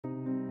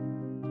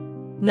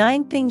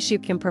9 things you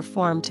can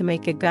perform to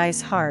make a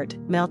guy's heart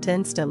melt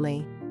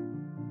instantly.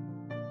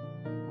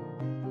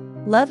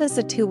 Love is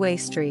a two-way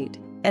street,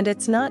 and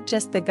it's not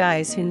just the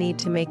guys who need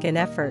to make an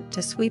effort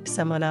to sweep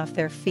someone off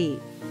their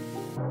feet.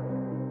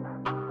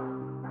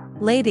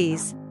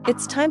 Ladies,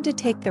 it's time to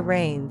take the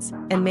reins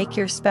and make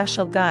your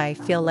special guy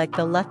feel like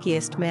the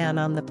luckiest man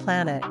on the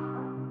planet.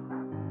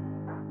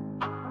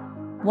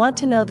 Want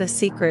to know the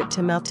secret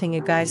to melting a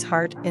guy's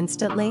heart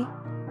instantly?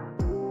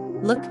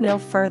 Look no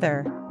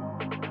further.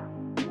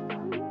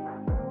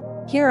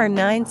 Here are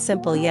 9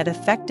 simple yet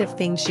effective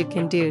things you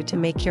can do to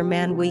make your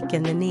man weak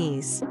in the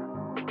knees.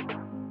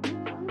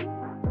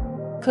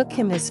 Cook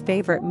him his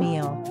favorite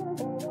meal.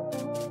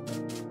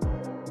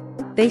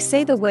 They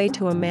say the way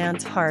to a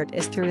man's heart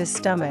is through his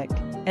stomach,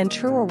 and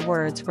truer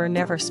words were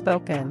never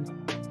spoken.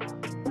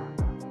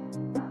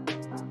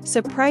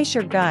 Surprise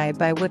your guy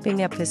by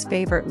whipping up his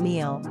favorite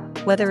meal,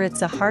 whether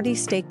it's a hearty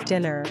steak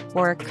dinner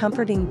or a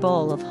comforting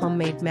bowl of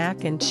homemade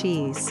mac and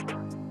cheese.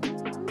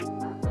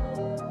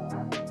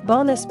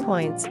 Bonus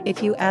points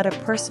if you add a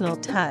personal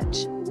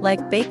touch,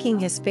 like baking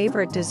his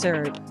favorite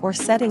dessert or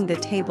setting the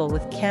table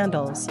with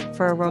candles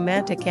for a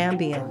romantic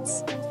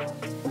ambience.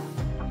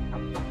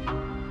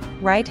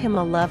 Write him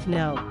a love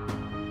note.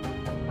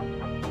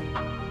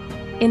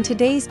 In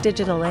today's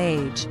digital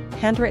age,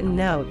 handwritten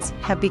notes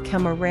have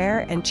become a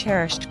rare and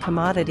cherished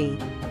commodity.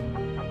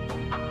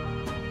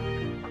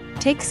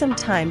 Take some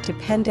time to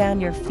pen down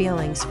your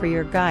feelings for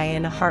your guy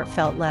in a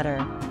heartfelt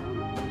letter.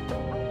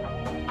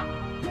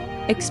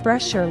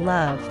 Express your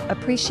love,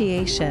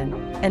 appreciation,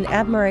 and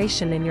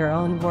admiration in your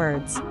own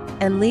words,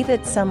 and leave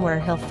it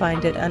somewhere he'll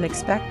find it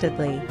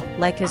unexpectedly,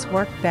 like his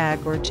work bag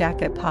or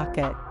jacket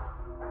pocket.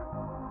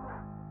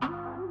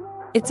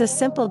 It's a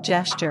simple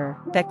gesture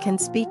that can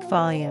speak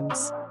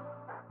volumes.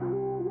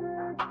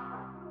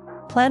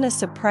 Plan a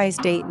surprise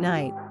date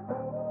night.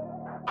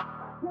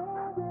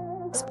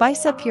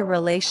 Spice up your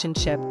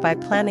relationship by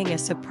planning a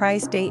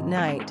surprise date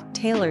night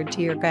tailored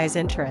to your guy's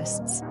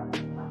interests.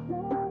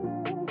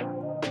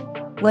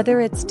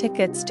 Whether it's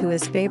tickets to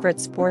his favorite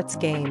sports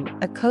game,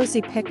 a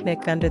cozy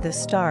picnic under the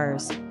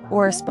stars,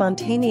 or a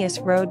spontaneous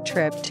road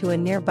trip to a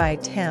nearby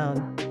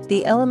town,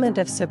 the element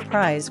of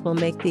surprise will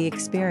make the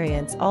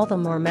experience all the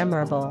more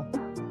memorable.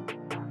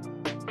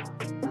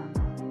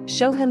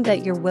 Show him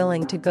that you're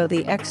willing to go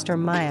the extra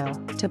mile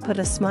to put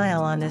a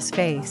smile on his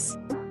face.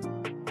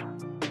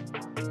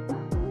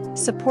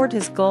 Support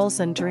his goals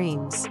and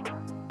dreams.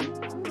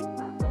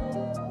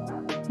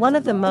 One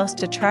of the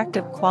most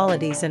attractive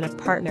qualities in a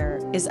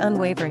partner is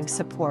unwavering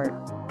support.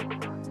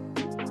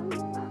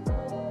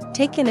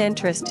 Take an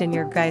interest in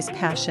your guy's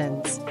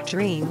passions,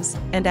 dreams,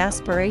 and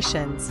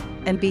aspirations,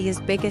 and be his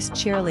biggest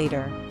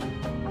cheerleader.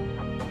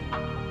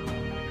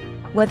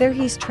 Whether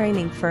he's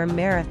training for a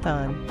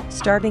marathon,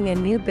 starting a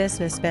new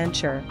business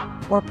venture,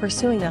 or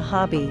pursuing a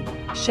hobby,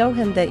 show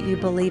him that you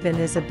believe in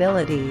his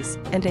abilities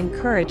and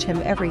encourage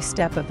him every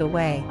step of the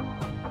way.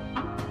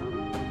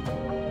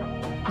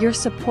 Your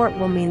support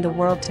will mean the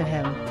world to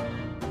him.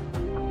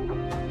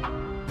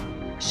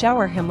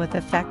 Shower him with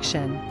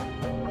affection.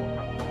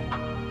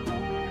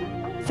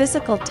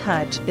 Physical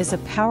touch is a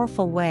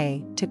powerful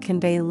way to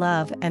convey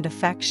love and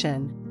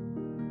affection.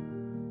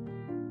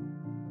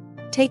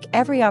 Take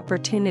every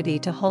opportunity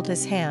to hold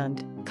his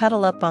hand,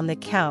 cuddle up on the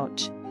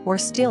couch, or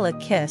steal a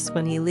kiss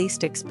when he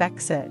least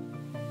expects it.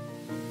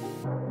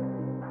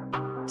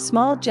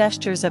 Small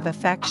gestures of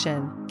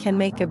affection can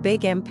make a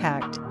big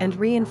impact and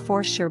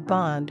reinforce your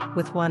bond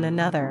with one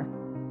another.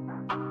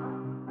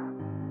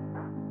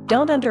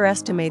 Don't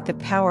underestimate the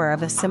power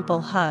of a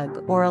simple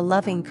hug or a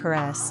loving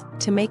caress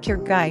to make your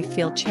guy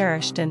feel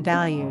cherished and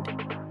valued.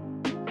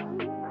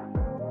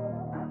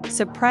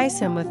 Surprise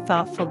him with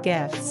thoughtful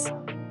gifts.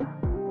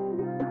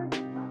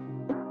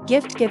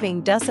 Gift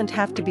giving doesn't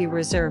have to be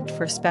reserved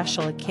for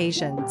special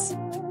occasions.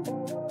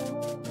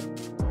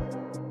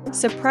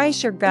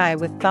 Surprise your guy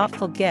with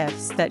thoughtful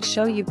gifts that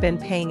show you've been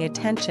paying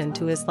attention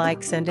to his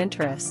likes and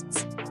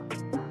interests.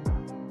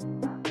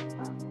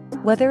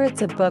 Whether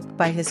it's a book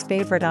by his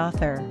favorite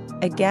author,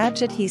 a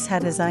gadget he's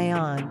had his eye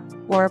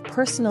on, or a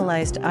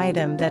personalized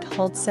item that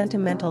holds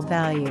sentimental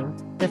value,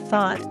 the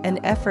thought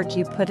and effort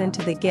you put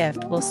into the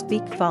gift will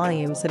speak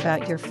volumes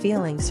about your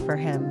feelings for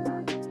him.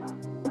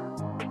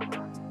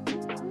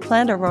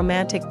 Plan a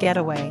romantic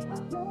getaway.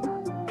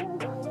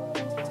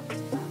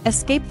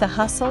 Escape the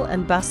hustle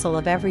and bustle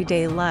of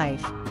everyday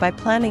life by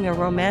planning a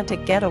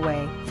romantic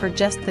getaway for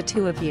just the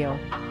two of you.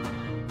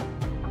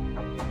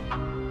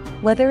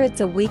 Whether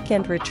it's a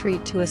weekend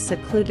retreat to a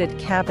secluded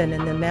cabin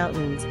in the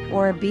mountains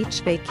or a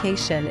beach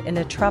vacation in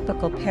a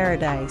tropical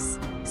paradise,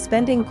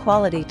 spending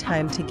quality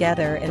time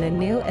together in a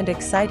new and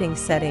exciting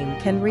setting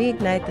can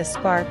reignite the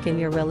spark in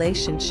your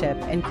relationship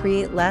and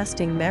create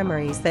lasting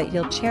memories that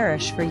you'll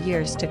cherish for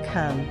years to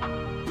come.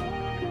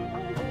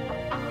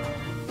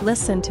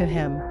 Listen to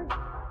him.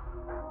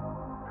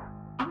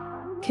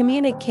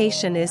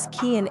 Communication is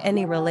key in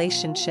any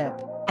relationship,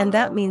 and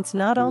that means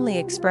not only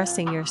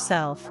expressing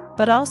yourself,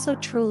 but also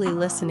truly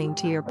listening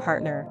to your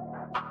partner.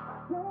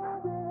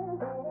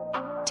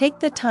 Take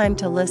the time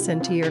to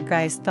listen to your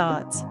guy's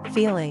thoughts,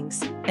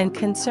 feelings, and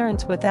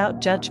concerns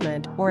without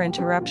judgment or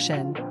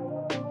interruption.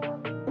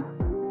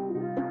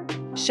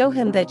 Show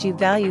him that you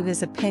value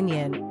his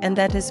opinion and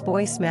that his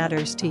voice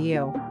matters to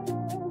you.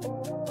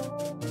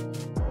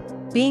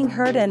 Being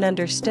heard and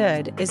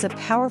understood is a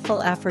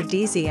powerful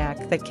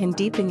aphrodisiac that can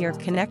deepen your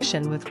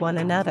connection with one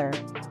another.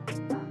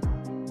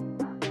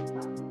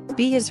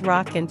 Be his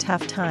rock in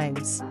tough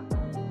times.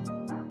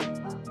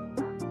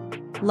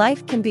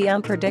 Life can be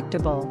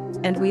unpredictable,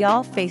 and we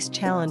all face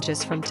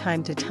challenges from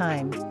time to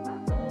time.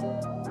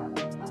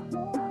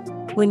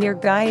 When your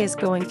guy is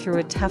going through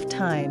a tough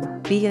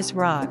time, be his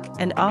rock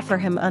and offer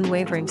him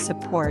unwavering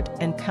support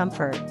and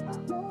comfort.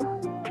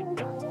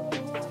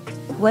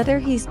 Whether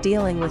he's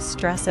dealing with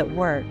stress at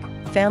work,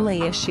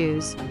 family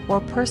issues,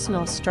 or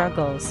personal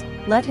struggles,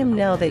 let him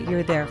know that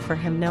you're there for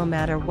him no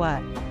matter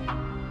what.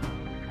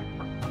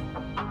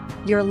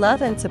 Your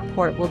love and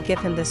support will give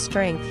him the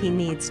strength he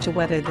needs to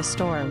weather the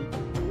storm.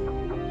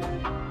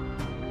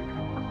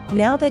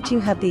 Now that you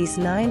have these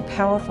 9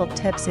 powerful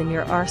tips in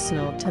your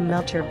arsenal to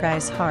melt your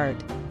guy's heart,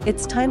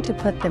 it's time to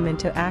put them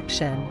into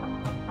action.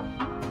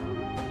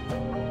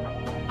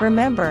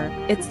 Remember,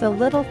 it's the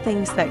little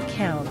things that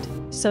count,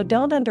 so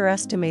don't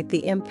underestimate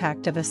the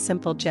impact of a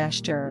simple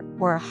gesture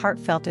or a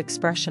heartfelt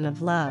expression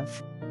of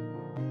love.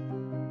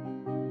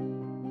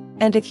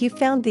 And if you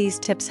found these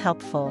tips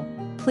helpful,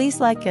 please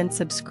like and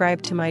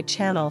subscribe to my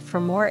channel for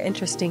more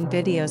interesting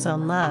videos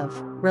on love,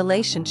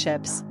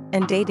 relationships,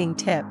 and dating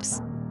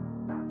tips.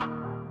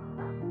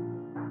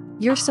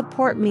 Your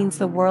support means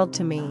the world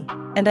to me,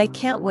 and I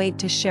can't wait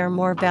to share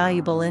more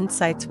valuable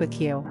insights with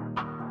you.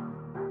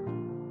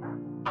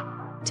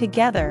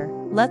 Together,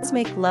 let's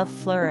make love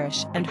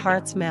flourish and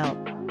hearts melt.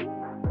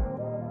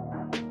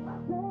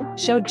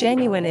 Show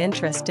genuine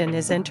interest in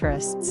his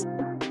interests.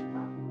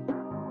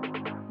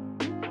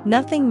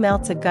 Nothing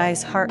melts a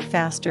guy's heart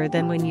faster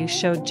than when you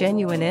show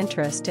genuine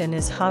interest in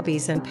his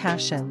hobbies and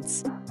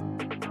passions.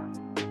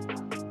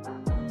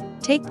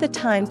 Take the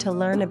time to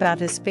learn about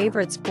his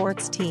favorite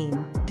sports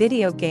team,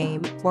 video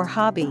game, or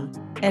hobby,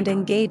 and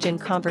engage in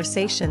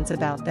conversations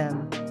about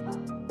them.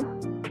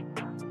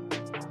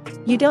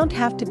 You don't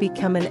have to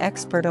become an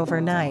expert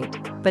overnight,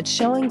 but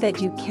showing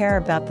that you care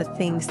about the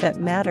things that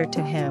matter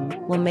to him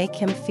will make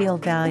him feel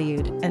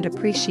valued and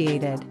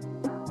appreciated.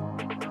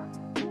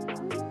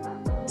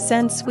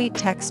 Send sweet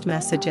text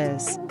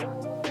messages.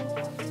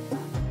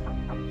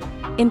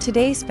 In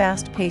today's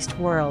fast-paced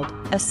world,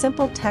 a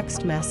simple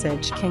text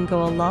message can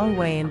go a long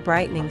way in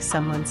brightening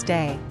someone's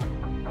day.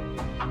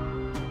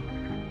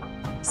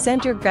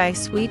 Send your guy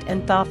sweet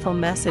and thoughtful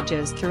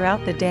messages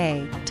throughout the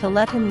day to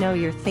let him know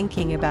you're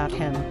thinking about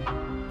him.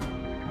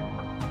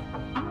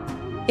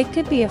 It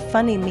could be a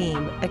funny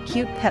meme, a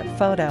cute pet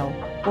photo,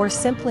 or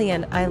simply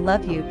an "I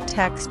love you"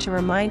 text to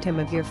remind him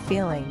of your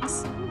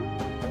feelings.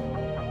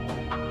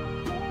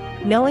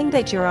 Knowing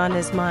that you're on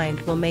his mind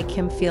will make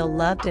him feel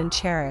loved and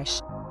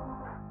cherished.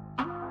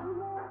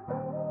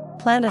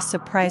 Plan a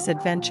surprise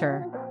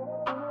adventure.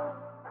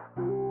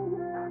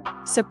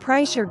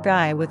 Surprise your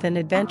guy with an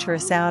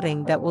adventurous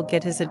outing that will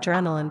get his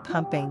adrenaline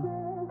pumping.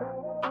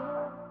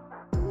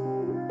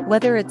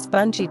 Whether it's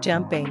bungee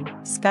jumping,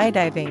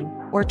 skydiving,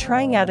 or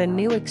trying out a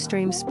new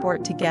extreme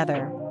sport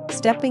together,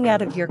 stepping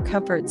out of your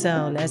comfort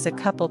zone as a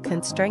couple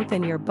can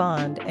strengthen your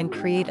bond and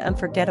create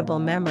unforgettable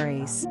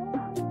memories.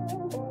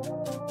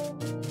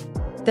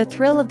 The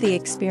thrill of the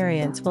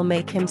experience will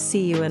make him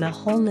see you in a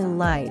whole new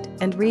light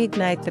and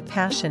reignite the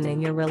passion in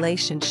your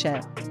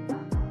relationship.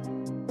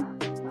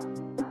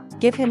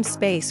 Give him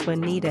space when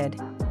needed.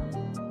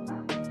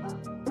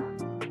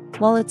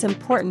 While it's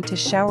important to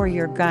shower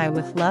your guy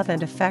with love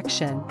and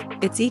affection,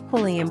 it's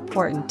equally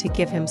important to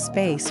give him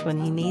space when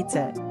he needs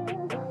it.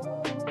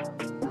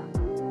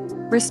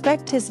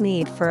 Respect his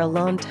need for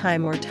alone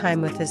time or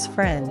time with his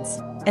friends,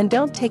 and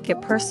don't take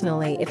it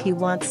personally if he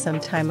wants some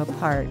time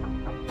apart.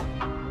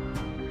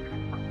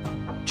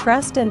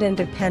 Trust and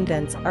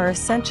independence are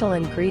essential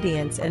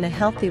ingredients in a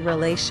healthy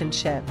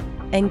relationship,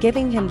 and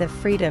giving him the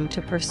freedom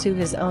to pursue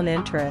his own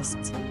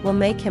interests will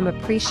make him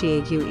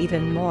appreciate you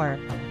even more.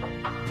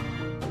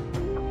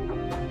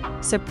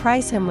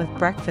 Surprise him with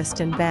breakfast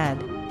in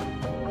bed.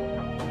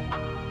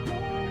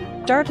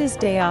 Start his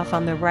day off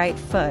on the right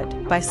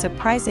foot by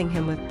surprising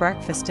him with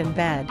breakfast in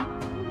bed.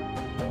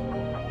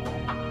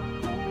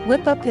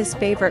 Whip up his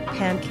favorite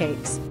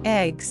pancakes,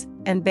 eggs,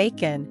 and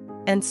bacon,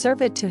 and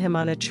serve it to him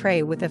on a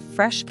tray with a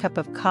fresh cup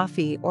of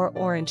coffee or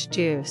orange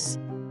juice.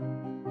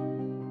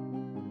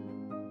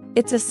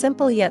 It's a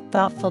simple yet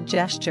thoughtful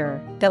gesture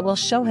that will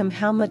show him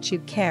how much you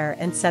care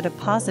and set a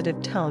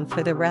positive tone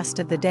for the rest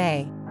of the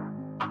day.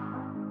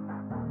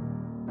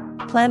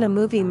 Plan a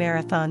movie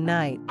marathon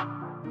night.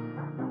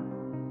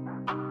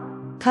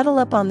 Cuddle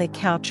up on the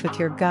couch with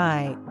your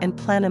guy and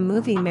plan a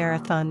movie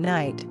marathon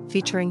night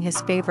featuring his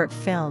favorite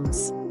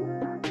films.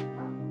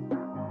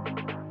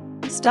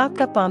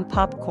 Stock up on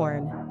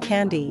popcorn,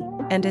 candy,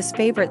 and his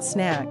favorite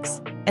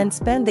snacks, and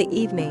spend the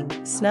evening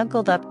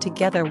snuggled up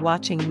together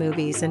watching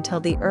movies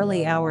until the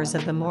early hours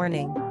of the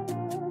morning.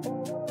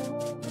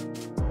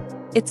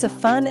 It's a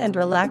fun and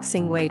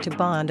relaxing way to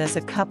bond as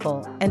a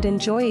couple and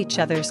enjoy each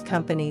other's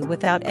company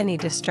without any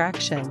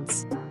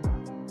distractions.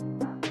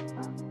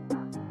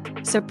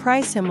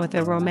 Surprise him with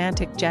a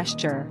romantic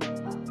gesture.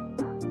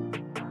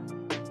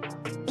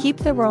 Keep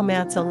the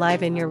romance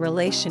alive in your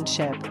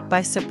relationship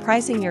by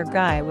surprising your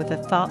guy with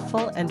a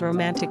thoughtful and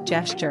romantic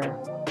gesture.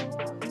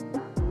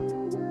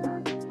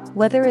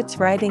 Whether it's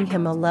writing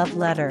him a love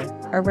letter,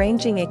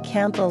 arranging a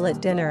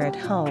candlelit dinner at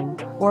home,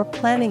 or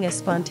planning a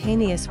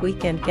spontaneous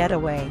weekend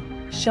getaway,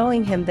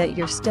 showing him that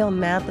you're still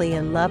madly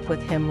in love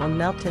with him will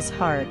melt his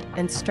heart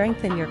and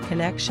strengthen your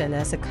connection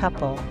as a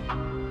couple.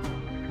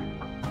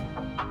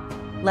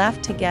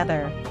 Laugh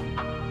together.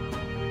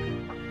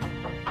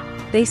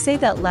 They say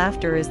that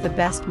laughter is the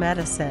best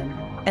medicine,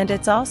 and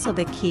it's also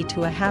the key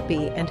to a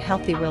happy and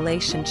healthy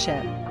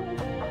relationship.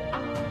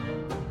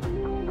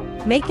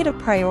 Make it a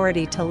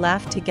priority to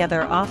laugh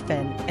together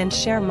often and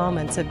share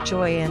moments of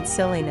joy and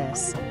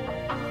silliness.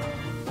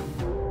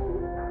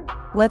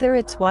 Whether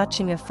it's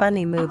watching a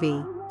funny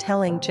movie,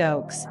 telling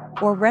jokes,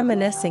 or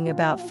reminiscing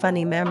about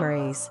funny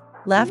memories,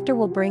 laughter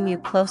will bring you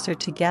closer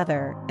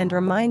together and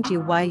remind you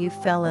why you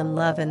fell in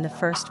love in the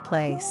first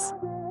place.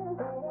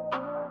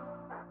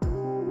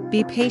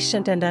 Be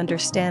patient and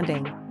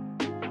understanding.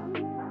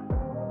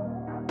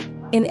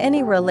 In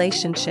any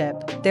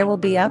relationship, there will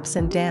be ups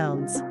and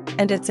downs,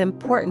 and it's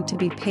important to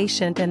be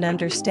patient and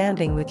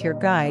understanding with your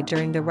guy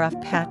during the rough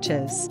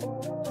patches.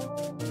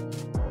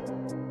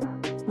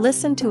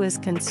 Listen to his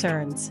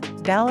concerns,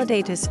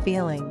 validate his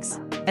feelings,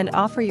 and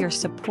offer your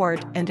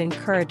support and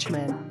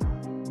encouragement.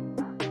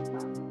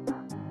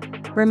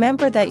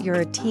 Remember that you're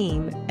a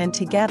team, and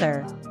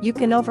together, you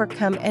can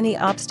overcome any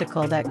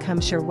obstacle that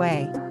comes your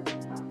way.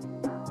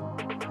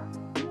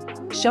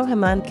 Show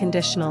him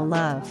unconditional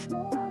love.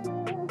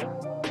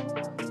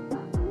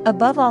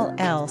 Above all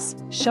else,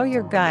 show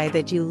your guy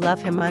that you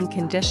love him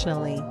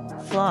unconditionally,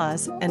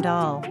 flaws and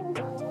all.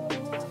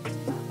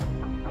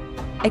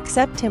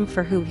 Accept him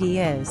for who he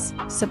is,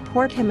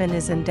 support him in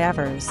his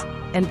endeavors,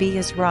 and be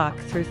his rock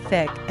through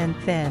thick and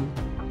thin.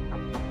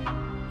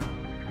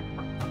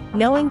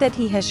 Knowing that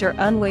he has your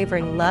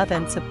unwavering love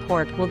and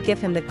support will give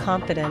him the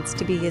confidence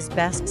to be his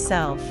best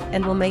self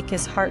and will make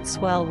his heart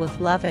swell with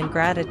love and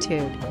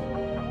gratitude.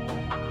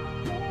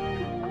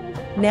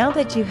 Now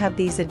that you have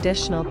these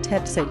additional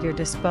tips at your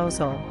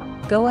disposal,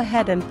 go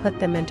ahead and put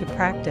them into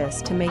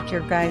practice to make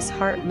your guy's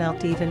heart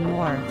melt even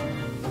more.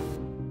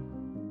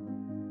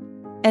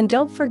 And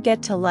don't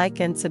forget to like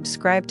and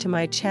subscribe to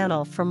my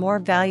channel for more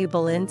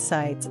valuable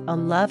insights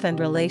on love and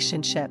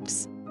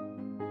relationships.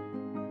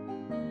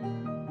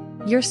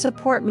 Your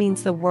support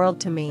means the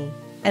world to me,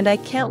 and I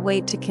can't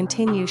wait to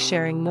continue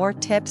sharing more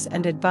tips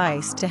and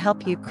advice to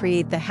help you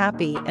create the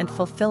happy and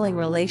fulfilling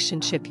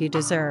relationship you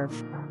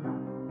deserve.